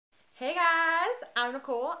I'm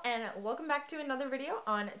Nicole and welcome back to another video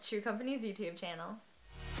on True Company's YouTube channel.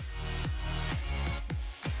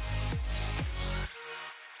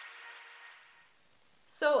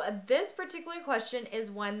 So this particular question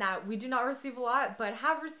is one that we do not receive a lot but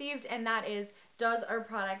have received, and that is, does our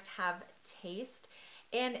product have taste?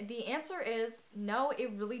 And the answer is no,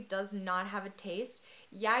 it really does not have a taste.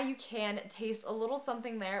 Yeah, you can taste a little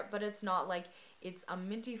something there, but it's not like it's a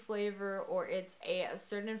minty flavor or it's a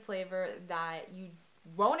certain flavor that you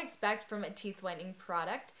won't expect from a teeth whitening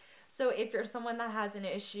product. So if you're someone that has an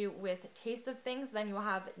issue with taste of things, then you will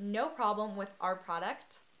have no problem with our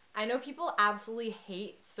product. I know people absolutely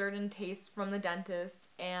hate certain tastes from the dentist,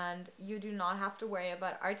 and you do not have to worry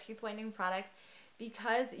about our teeth whitening products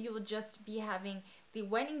because you will just be having the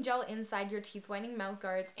whitening gel inside your teeth whitening mouth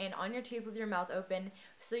guards and on your teeth with your mouth open,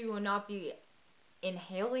 so you will not be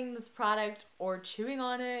inhaling this product or chewing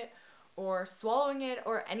on it or swallowing it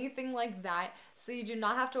or anything like that, so you do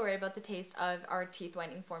not have to worry about the taste of our teeth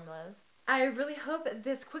whitening formulas. I really hope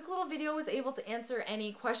this quick little video was able to answer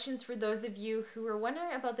any questions for those of you who were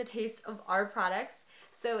wondering about the taste of our products.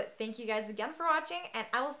 So thank you guys again for watching, and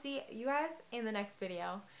I will see you guys in the next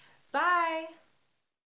video. Bye!